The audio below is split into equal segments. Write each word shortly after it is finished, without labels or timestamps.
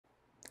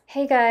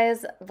Hey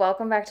guys,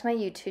 welcome back to my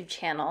YouTube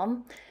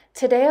channel.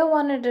 Today I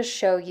wanted to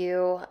show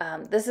you,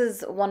 this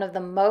is one of the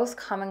most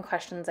common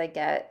questions I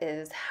get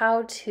is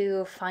how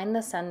to find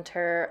the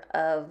center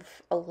of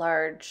a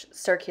large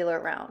circular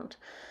round.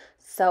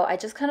 So I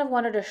just kind of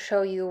wanted to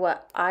show you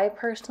what I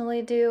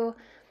personally do.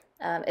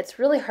 It's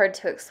really hard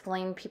to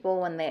explain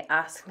people when they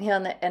ask me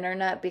on the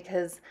internet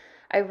because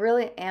I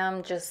really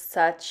am just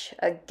such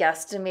a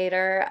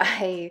guesstimator.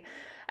 I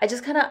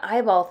just kind of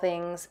eyeball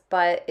things,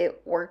 but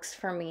it works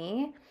for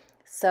me.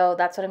 So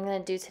that's what I'm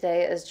going to do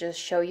today is just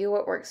show you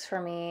what works for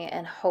me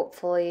and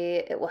hopefully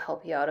it will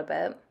help you out a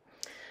bit.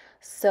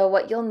 So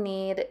what you'll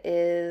need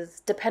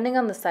is, depending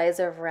on the size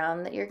of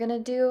round that you're going to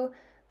do,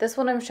 this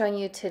one I'm showing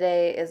you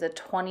today is a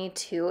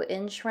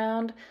 22-inch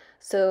round.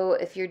 So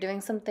if you're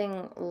doing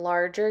something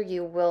larger,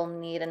 you will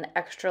need an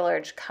extra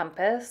large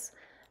compass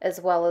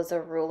as well as a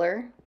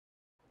ruler.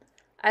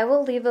 I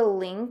will leave a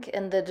link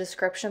in the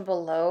description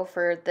below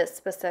for this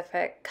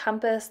specific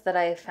compass that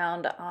I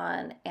found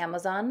on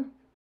Amazon.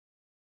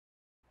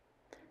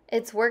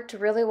 It's worked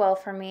really well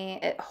for me.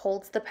 It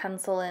holds the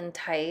pencil in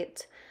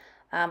tight.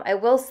 I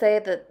will say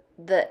that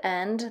the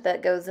end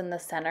that goes in the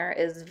center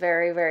is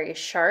very, very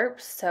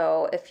sharp.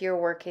 So if you're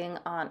working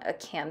on a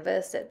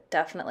canvas, it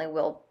definitely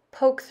will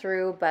poke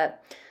through,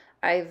 but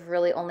I've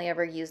really only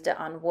ever used it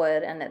on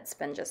wood and it's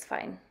been just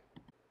fine.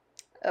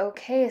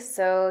 Okay,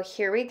 so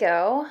here we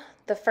go.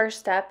 The first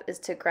step is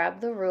to grab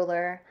the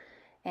ruler.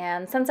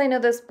 And since I know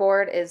this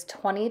board is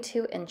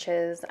 22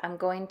 inches, I'm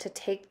going to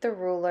take the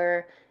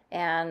ruler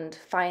and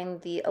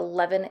find the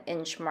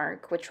 11-inch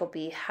mark, which will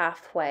be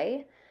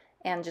halfway,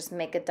 and just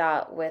make a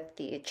dot with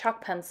the chalk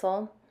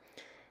pencil.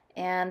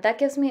 And that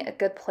gives me a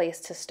good place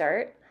to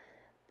start.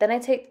 Then I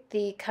take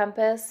the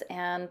compass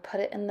and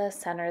put it in the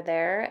center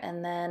there,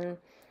 and then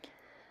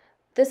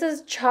this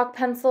is chalk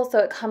pencil, so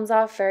it comes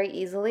off very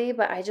easily,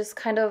 but I just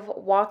kind of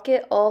walk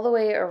it all the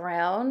way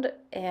around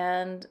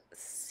and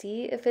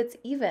see if it's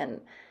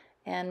even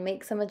and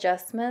make some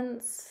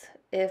adjustments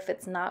if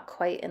it's not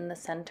quite in the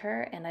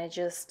center. And I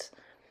just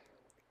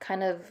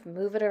kind of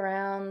move it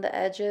around the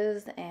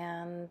edges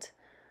and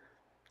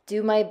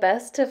do my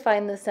best to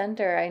find the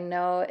center. I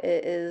know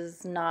it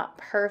is not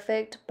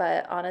perfect,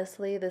 but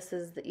honestly, this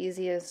is the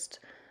easiest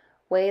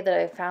way that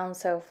I've found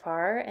so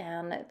far,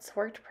 and it's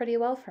worked pretty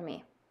well for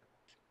me.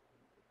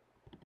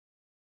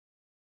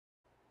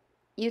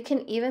 You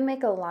can even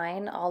make a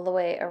line all the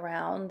way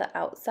around the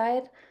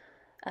outside.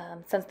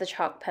 Since the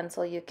chalk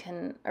pencil you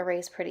can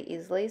erase pretty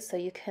easily, so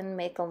you can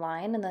make a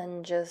line and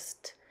then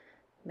just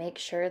make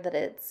sure that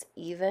it's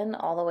even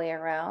all the way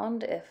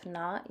around. If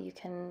not, you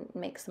can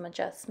make some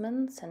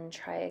adjustments and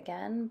try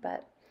again,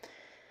 but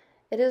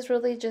it is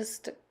really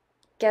just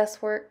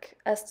guesswork,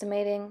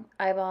 estimating,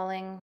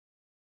 eyeballing.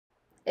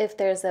 If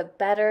there's a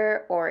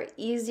better or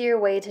easier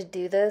way to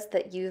do this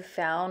that you've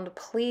found,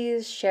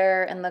 please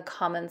share in the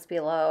comments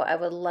below. I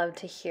would love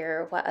to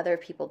hear what other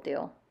people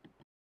do.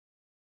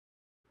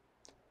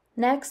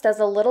 Next, as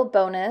a little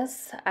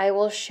bonus, I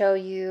will show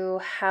you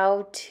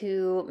how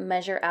to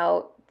measure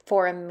out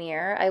for a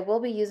mirror. I will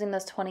be using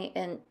this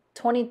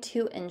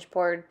 22-inch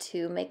board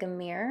to make a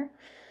mirror.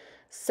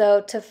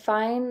 So to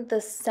find the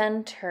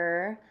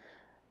center,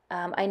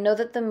 I know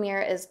that the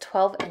mirror is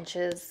 12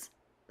 inches.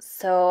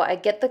 So I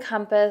get the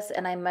compass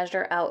and I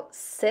measure out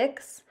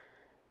 6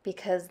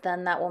 because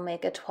then that will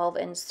make a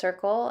 12-inch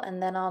circle,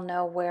 and then I'll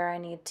know where I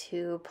need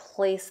to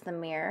place the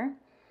mirror.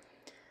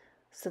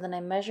 So then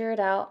I measure it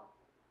out.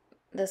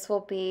 This will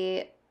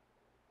be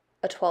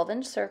a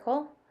 12-inch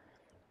circle,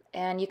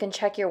 and you can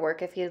check your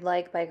work if you'd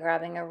like by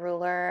grabbing a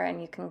ruler,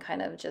 and you can kind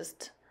of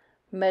just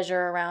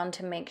measure around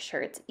to make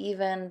sure it's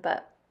even,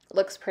 but it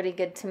looks pretty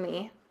good to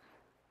me.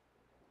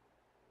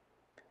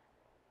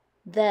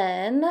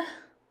 Then,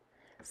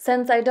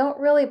 since I don't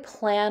really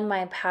plan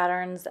my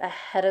patterns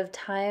ahead of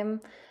time,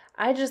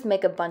 I just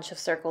make a bunch of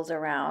circles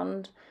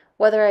around.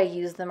 Whether I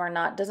use them or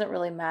not doesn't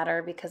really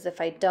matter, because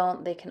if I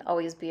don't, they can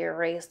always be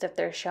erased if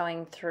they're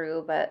showing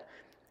through, but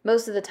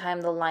most of the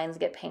time the lines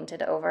get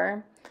painted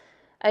over.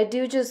 I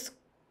do just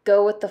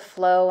go with the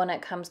flow when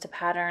it comes to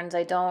patterns.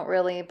 I don't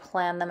really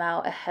plan them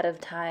out ahead of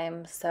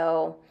time,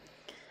 so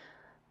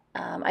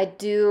I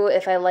do,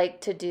 if I like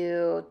to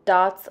do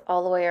dots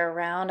all the way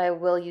around, I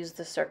will use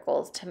the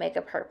circles to make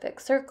a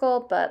perfect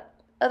circle, but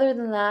other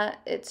than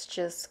that, it's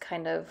just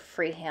kind of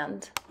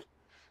freehand.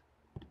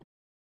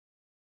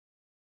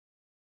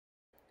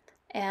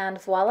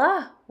 And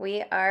voila,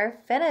 we are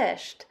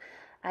finished.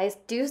 I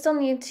do still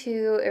need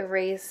to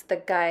erase the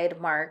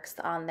guide marks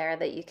on there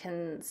that you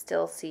can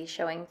still see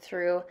showing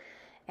through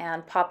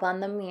and pop on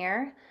the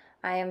mirror.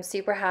 I am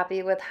super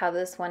happy with how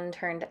this one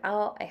turned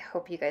out. I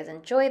hope you guys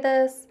enjoy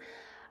this.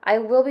 I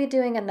will be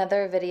doing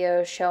another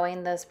video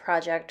showing this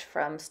project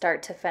from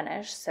start to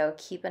finish, so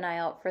keep an eye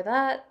out for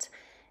that.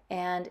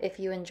 And if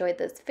you enjoyed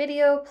this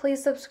video,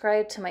 please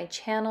subscribe to my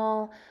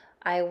channel.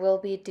 I will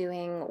be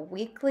doing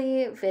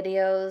weekly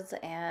videos,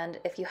 and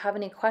if you have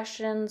any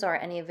questions or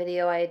any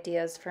video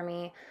ideas for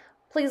me,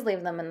 please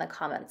leave them in the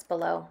comments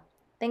below.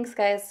 Thanks,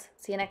 guys.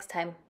 See you next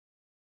time.